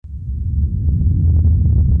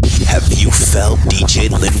You felt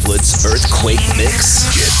DJ Lynnwood's Earthquake Mix?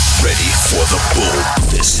 Get ready for the boom.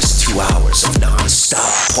 This is 2 hours of non-stop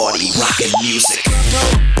party rockin' music.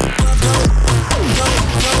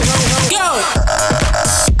 Go!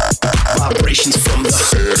 Vibrations from the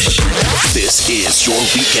earth. This is your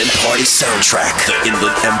weekend party soundtrack. The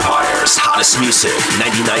Inland Empire's hottest music.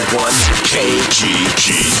 99.1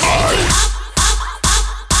 KGGR.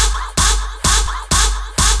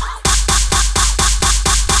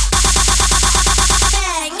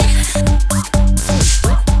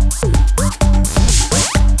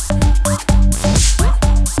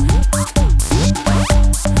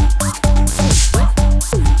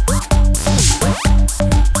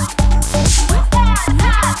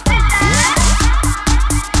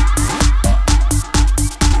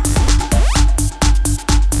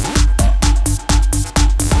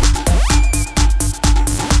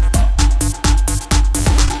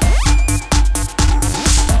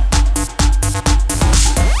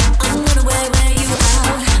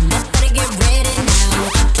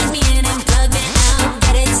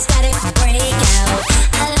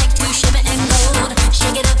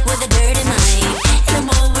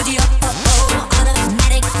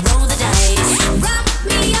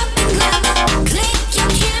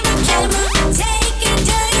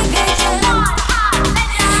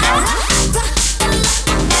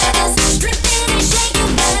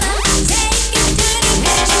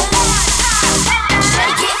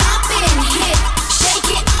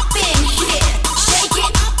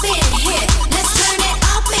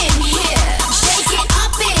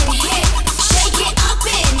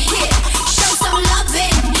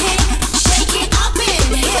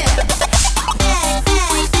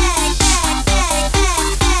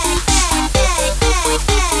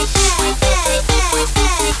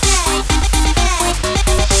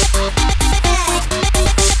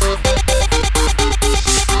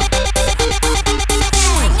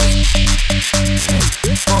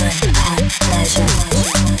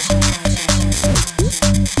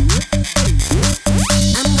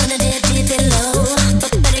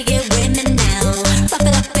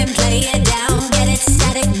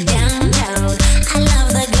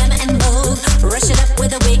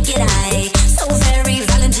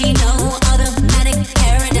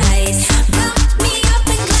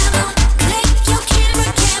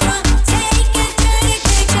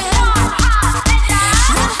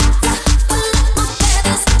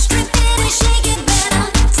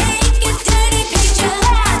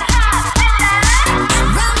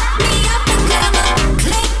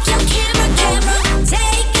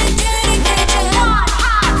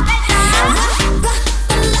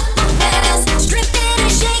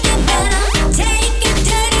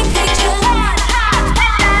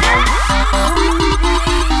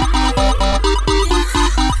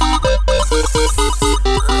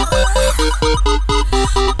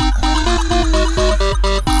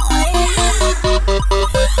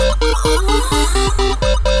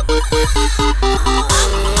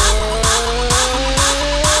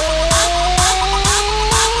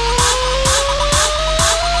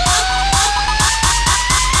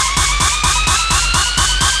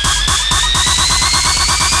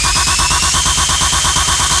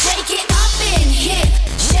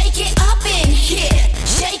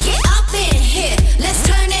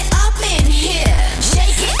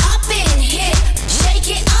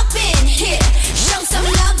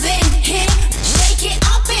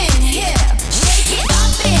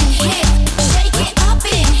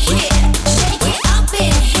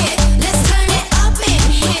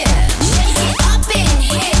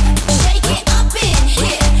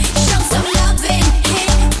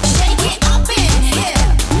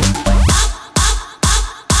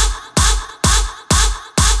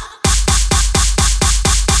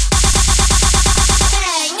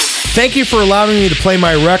 Thank you for allowing me to play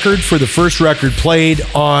my record for the first record played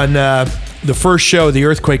on the first show, the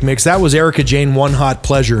Earthquake Mix. That was Erica Jane, One Hot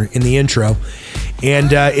Pleasure in the intro.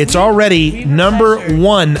 And it's already number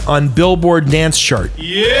 1 on Billboard Dance Chart.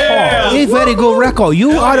 Yeah! Oh, it's very good record.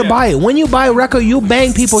 You ought to buy it. When you buy a record, you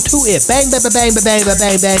bang people to it. Bang, bang, bang, bang, bang,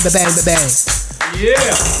 bang, bang, bang, bang, bang. Yeah!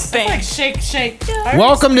 Bang. Like shake.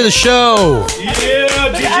 Welcome to the show. Yeah,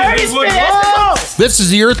 DJ Lynnwood. This is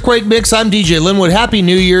the Earthquake Mix. I'm DJ Lynnwood. Happy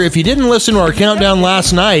New Year. If you didn't listen to our countdown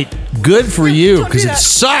last night, good for you, because it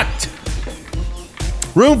sucked.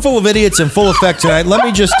 Room full of idiots in full effect tonight. Let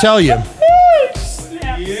me just tell you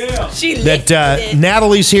that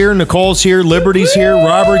Natalie's here, Nicole's here, Liberty's here,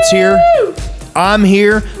 Robert's here. I'm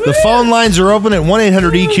here. The phone lines are open at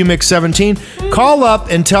 1-800-EQ-MIX-17. Call up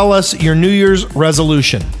and tell us your New Year's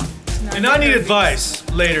resolution. And I need advice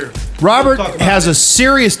later. Robert Talk about has it. a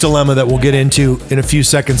serious dilemma that we'll get into in a few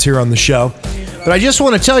seconds here on the show. But I just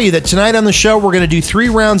want to tell you that tonight on the show, we're going to do 3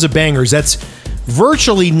 rounds of bangers. That's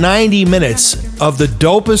virtually 90 minutes of the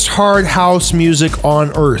dopest hard house music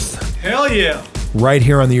on earth Hell yeah. right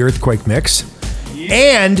here on the Earthquake Mix.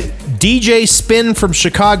 And DJ Spin from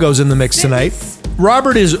Chicago's in the mix tonight.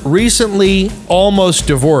 Robert is recently almost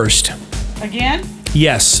divorced. Again?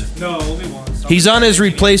 Yes. No, only once. He's on his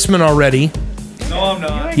replacement already. No, I'm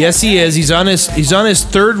not. Yes, he is. He's on his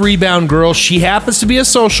 3rd rebound girl. She happens to be a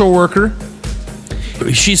social worker.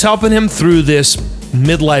 She's helping him through this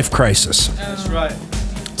midlife crisis. That's right.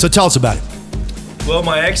 So tell us about it. Well,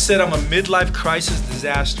 my ex said I'm a midlife crisis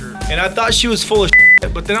disaster. And I thought she was full of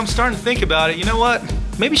shit, but then I'm starting to think about it. You know what?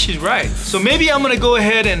 Maybe she's right. So maybe I'm going to go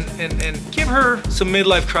ahead and give her some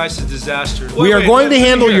midlife crisis disaster. We are going to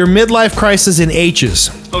handle your midlife crisis in H's.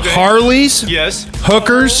 Okay. Harleys, Yes.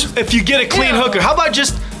 hookers. If you get a clean hooker, how about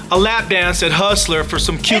just a lap dance at Hustler for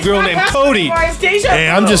some cute girl named Cody? Hey,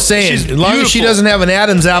 I'm just saying, She's as long as she beautiful. doesn't have an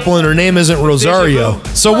Adam's apple and her name isn't Rosario.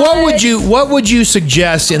 So what would you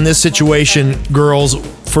suggest in this situation, girls,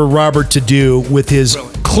 for Robert to do with his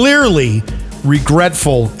clearly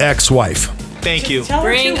regretful ex-wife? Thank you. Tell her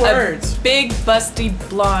Bring 2 a words. big, busty,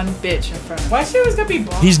 blonde bitch in front of me. Why she always gotta be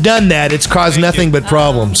blonde? He's done that. It's caused nothing but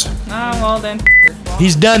problems. Oh, well then.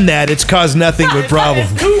 He's done that. It's caused nothing but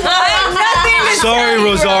problems. Sorry,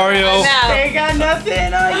 Rosario. They got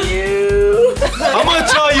nothing on you. I'm going to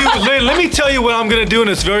tell you, Lynn, let me tell you what I'm going to do, and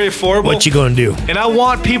it's very affordable. What you gonna do And I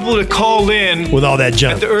want people to call in with all that at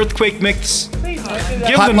junk? the Earthquake Mix. Please don't do that.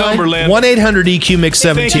 Give the number, Lynn. 1-800-EQ-MIX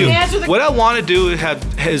Thank you. 17. What I want to do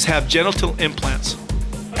is have genital implants.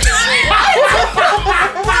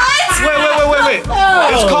 Wait.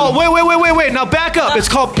 It's called, wait. Now back up. It's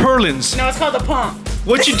called Perlins. No, it's called the pump.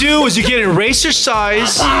 What you do is you get an eraser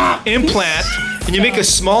size implant and you make a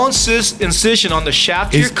small incision on the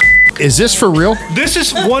shaft of your Is this for real? This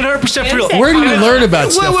is 100% for real. Where do you learn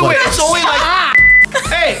about stuff Wait. like It's only like.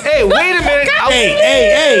 Hey, wait a minute.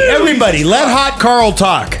 Hey, everybody, let Hot Carl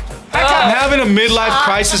talk. I'm having a midlife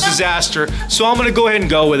crisis disaster, so I'm gonna go ahead and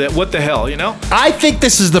go with it. What the hell, you know? I think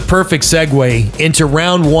this is the perfect segue into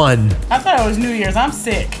round 1 I thought it was New Year's. I'm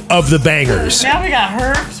sick. of the bangers. Now we got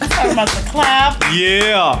herpes. We're talking about the clap,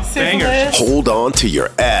 Yeah, bangers. syphilis. Hold on to your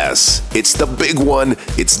ass. It's the big one.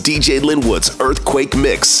 It's DJ Lynnwood's Earthquake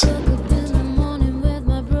Mix. Woke up in the morning with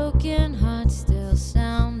my broken heart still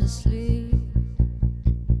sound asleep.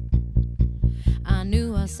 I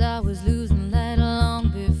knew our side was losing light long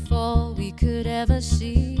before we could ever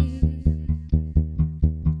see.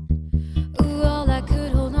 Ooh, all I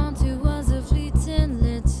could hold on to was a fleeting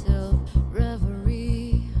little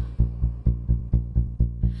reverie.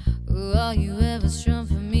 Ooh, all you ever strummed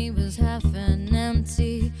for me was half an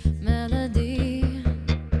empty melody.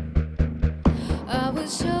 I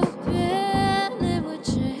was hoping it would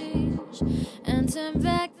change and turn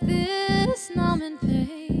back this numbing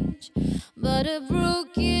page, but a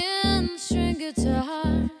broken string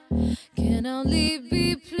guitar can only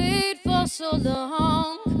be played for so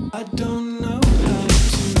long. I don't know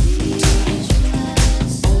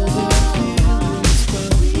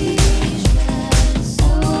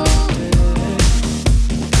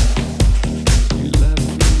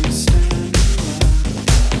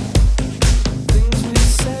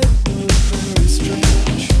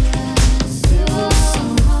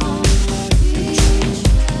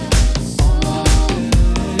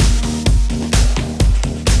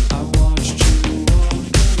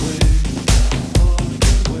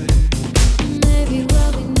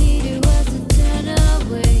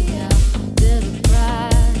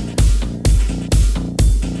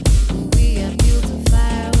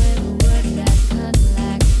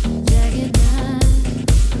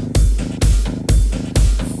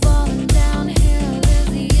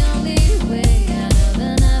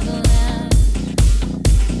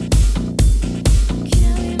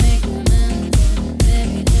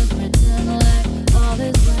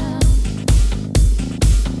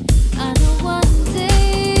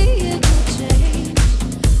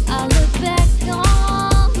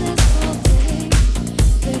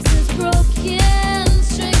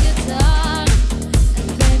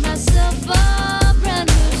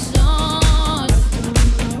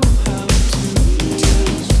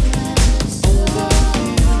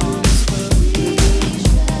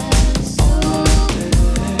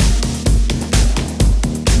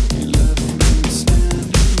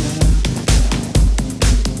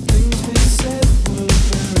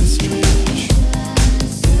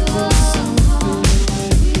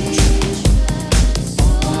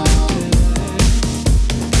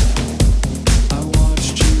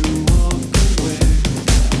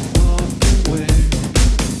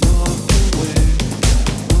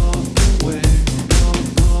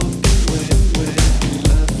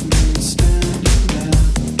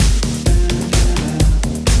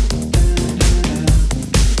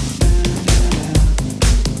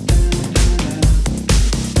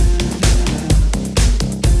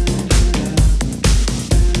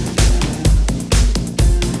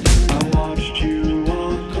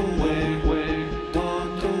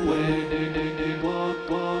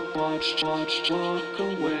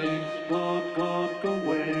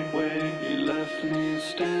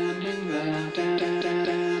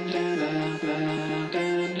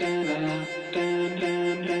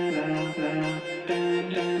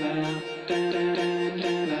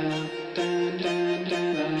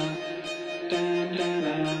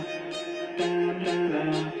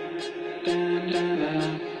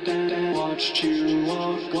Watched you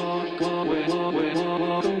walk away, walk away,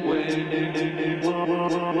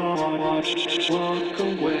 walk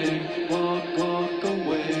away, walk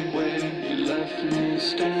away, you left me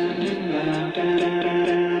standing there.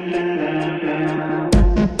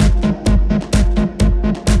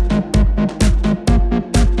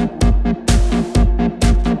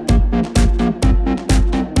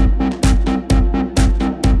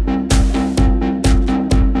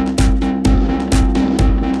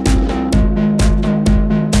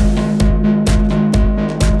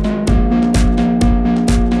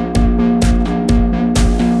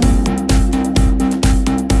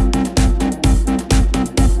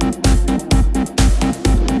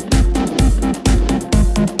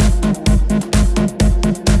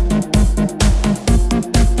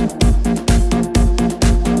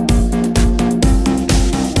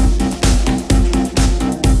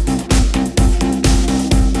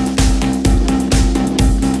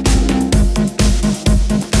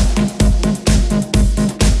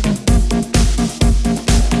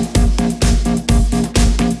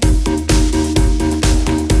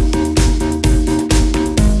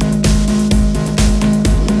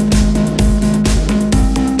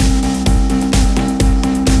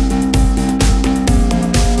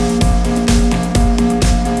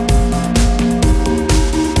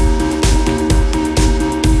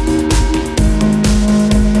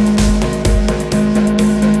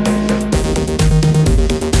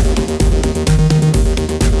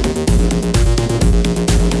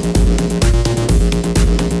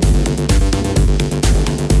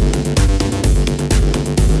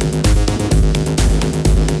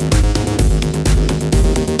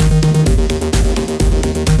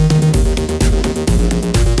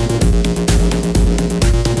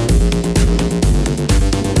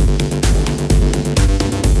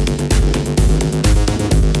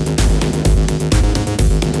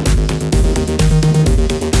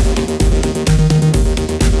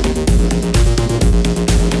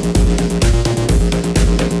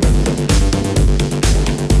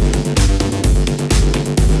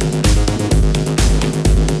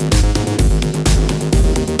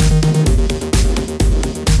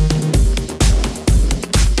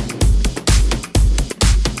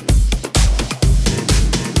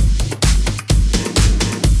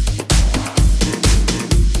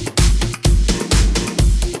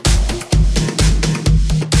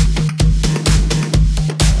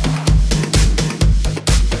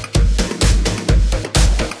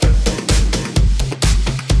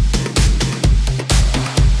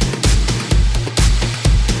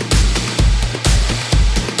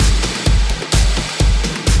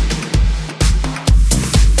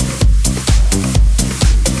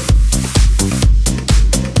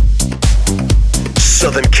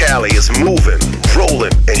 Southern Cali is moving,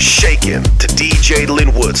 rolling, and shaking to DJ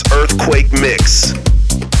Lynnwood's Earthquake Mix.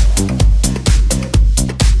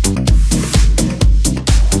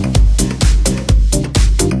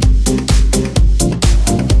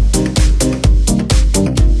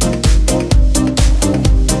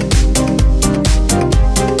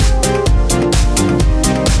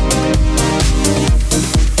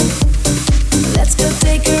 Let's go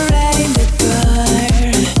take a ride in the car.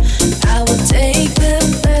 I will take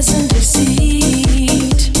the passenger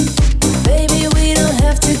seat. Baby, we don't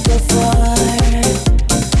have to go far.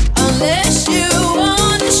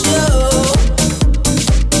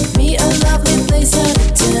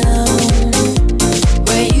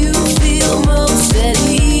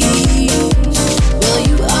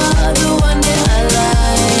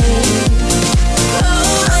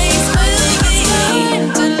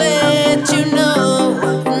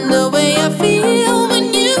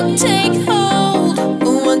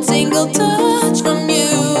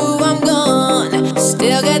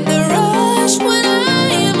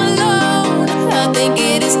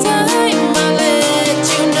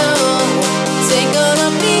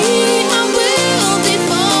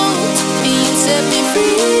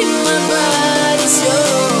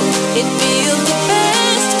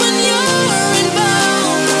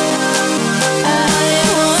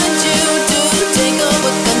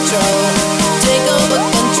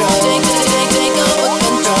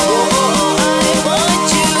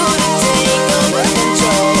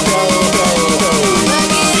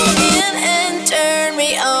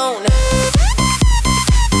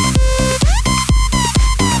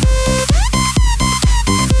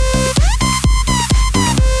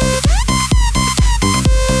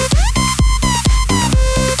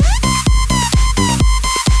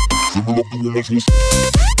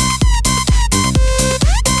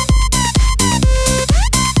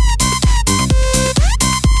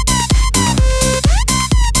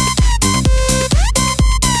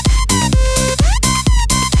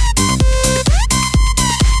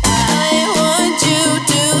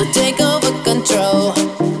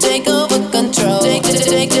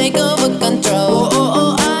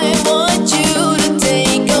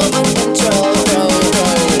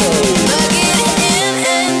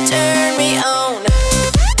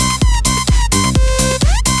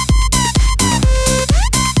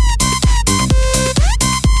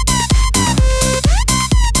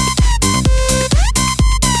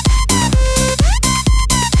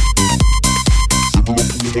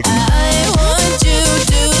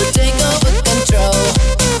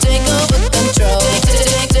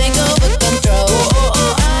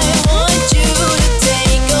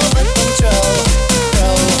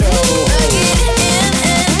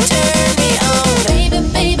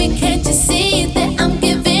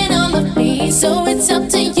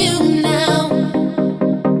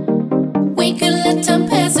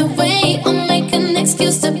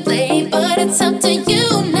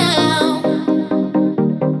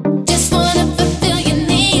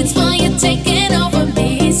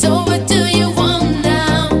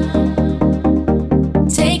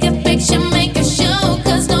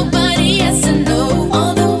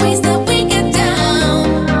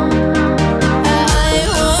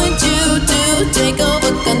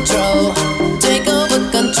 Take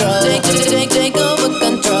over control.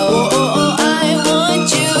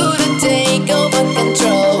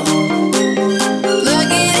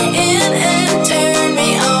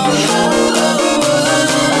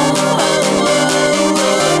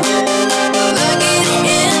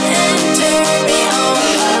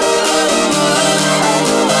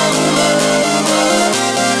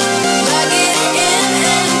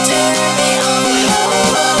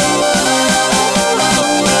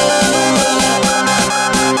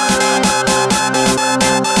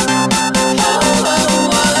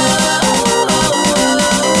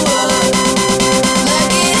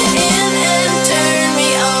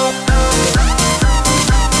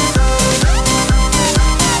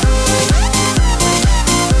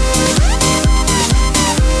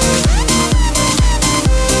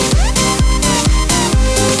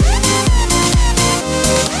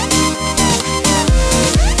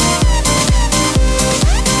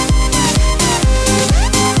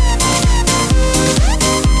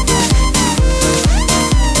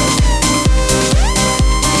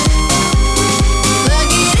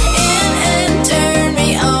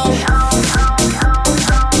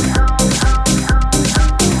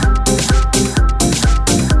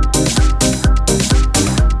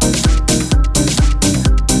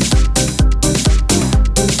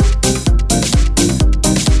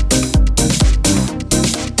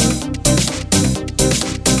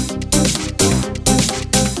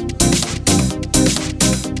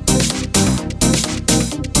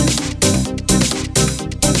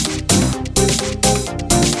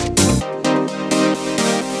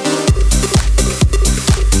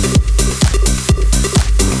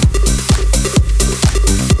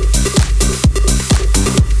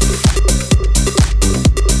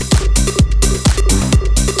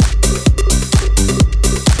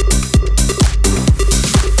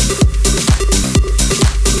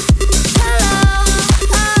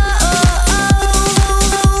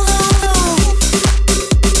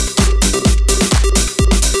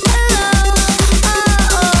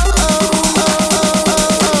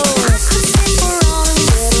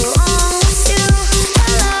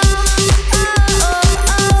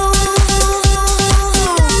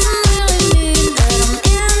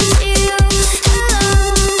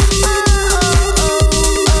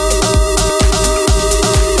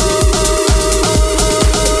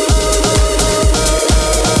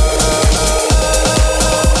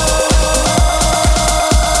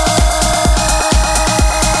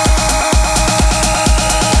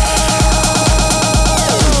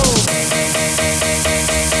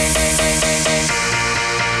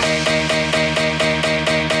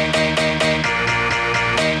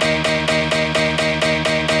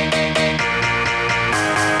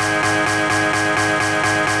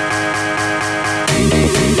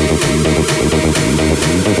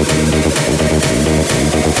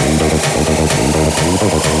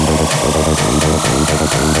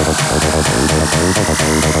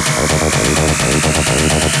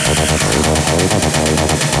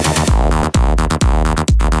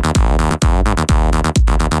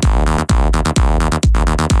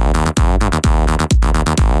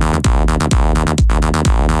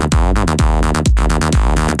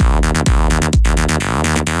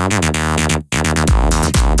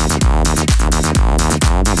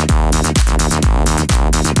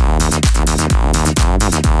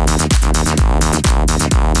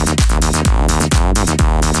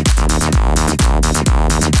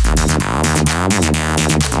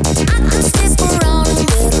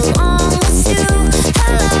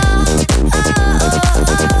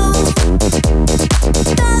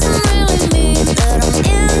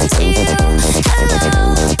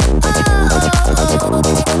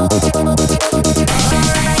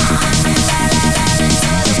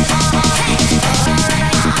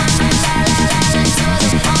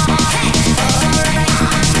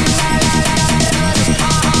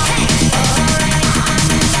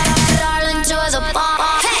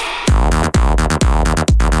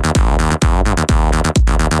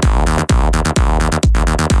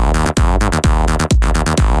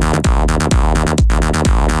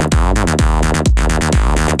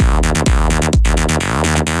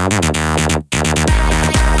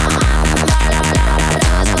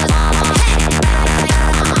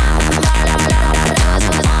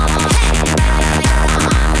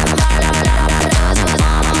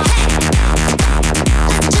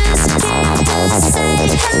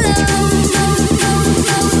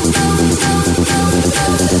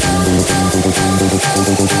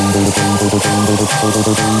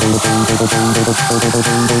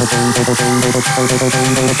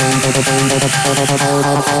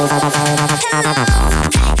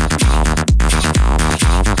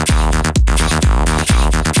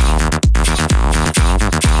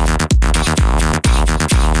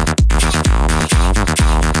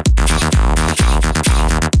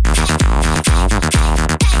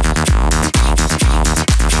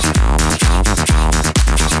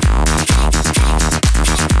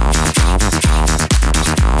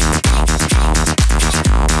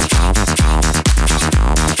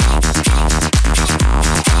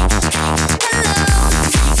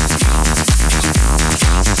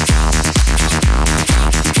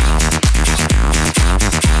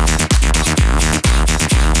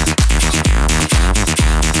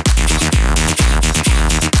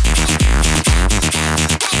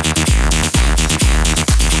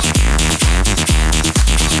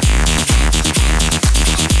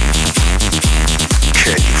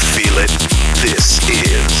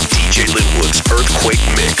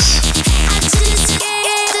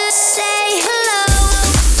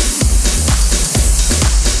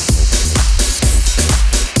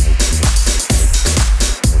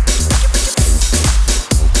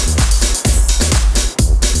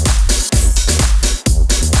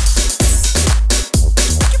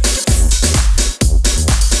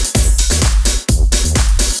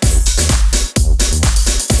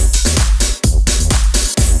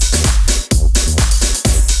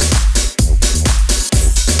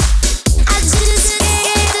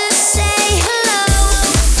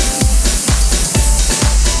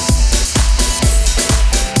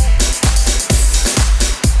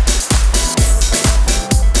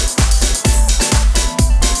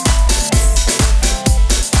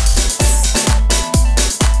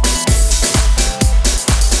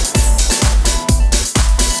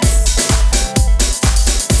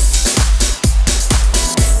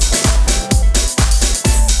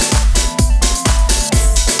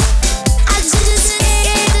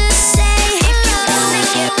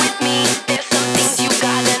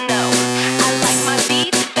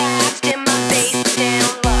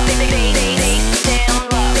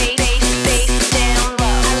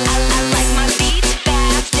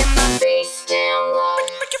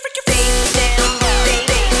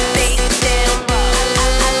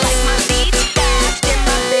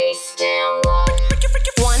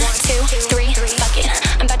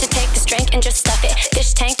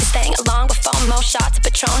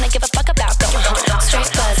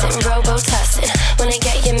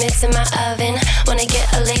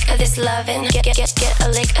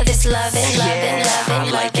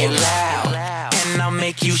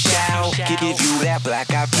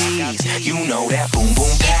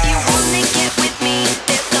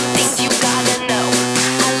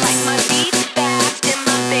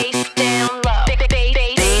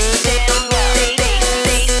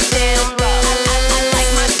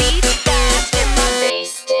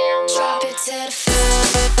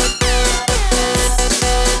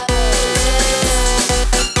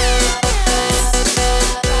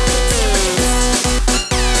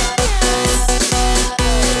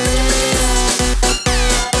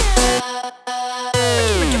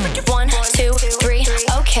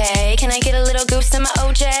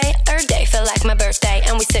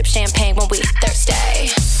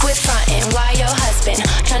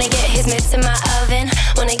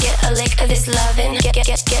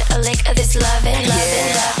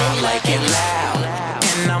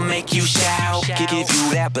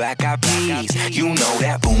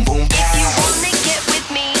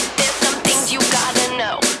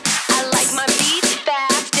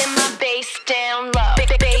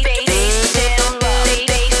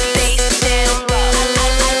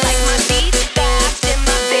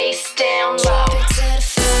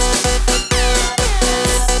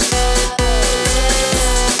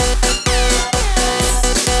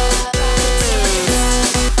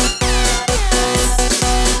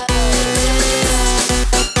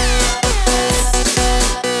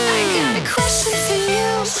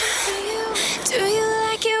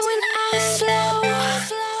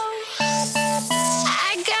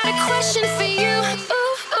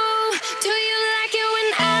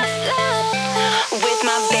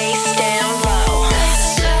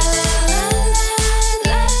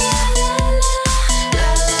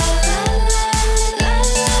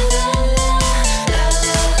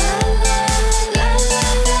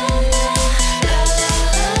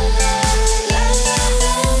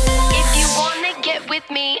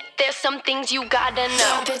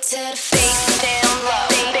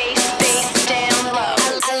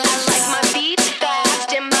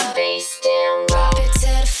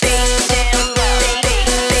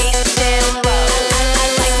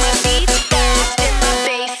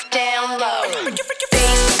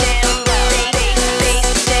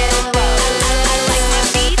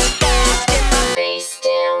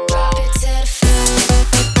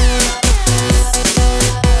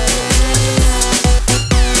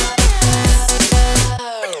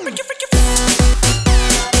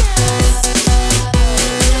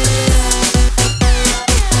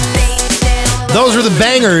 are the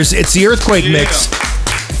bangers. It's the Earthquake Mix.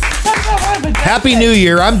 Happy New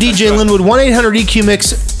Year. I'm DJ Lynnwood, 1-800-EQ-MIX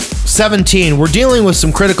 17. We're dealing with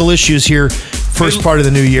some critical issues here, first part of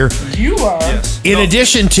the new year. You are. Yes. In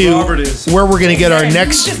addition to Robert is. where we're going to get our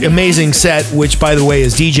next amazing set, which, by the way,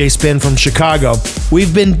 is DJ Spin from Chicago,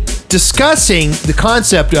 we've been discussing the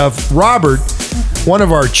concept of Robert, one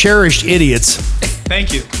of our cherished idiots,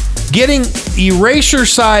 Thank you. getting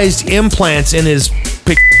eraser-sized implants in his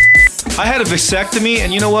I had a vasectomy,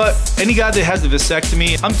 and you know what? Any guy that has a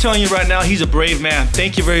vasectomy, I'm telling you right now, he's a brave man.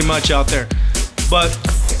 Thank you very much out there. But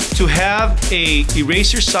to have a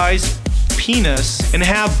eraser-sized penis and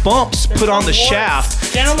have bumps put on the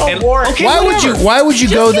shaft. Genital warts. Okay, Why would you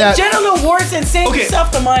go that? Genital warts and save Okay.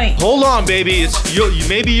 yourself the money. Hold on, baby.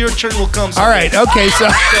 Maybe your turn will come someday. All right, okay, so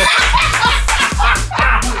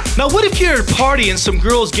Now, what if you're at a party and some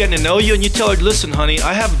girl's getting to know you and you tell her, listen, honey,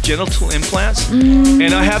 I have genital implants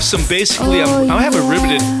and I have some I have a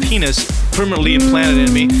riveted penis permanently implanted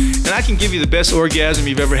in me and I can give you the best orgasm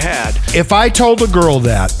you've ever had. if I told a girl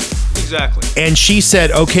that Exactly. and she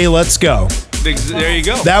said, okay, let's go, There you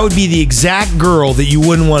go. that would be the exact girl that you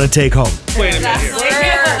wouldn't want to take home. Wait a minute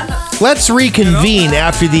here. Let's reconvene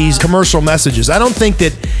after these commercial messages. I don't think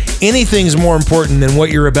that anything's more important than what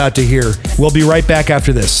you're about to hear. We'll be right back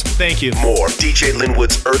after this. Thank you. More DJ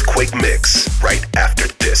Lynnwood's Earthquake Mix right after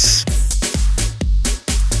this.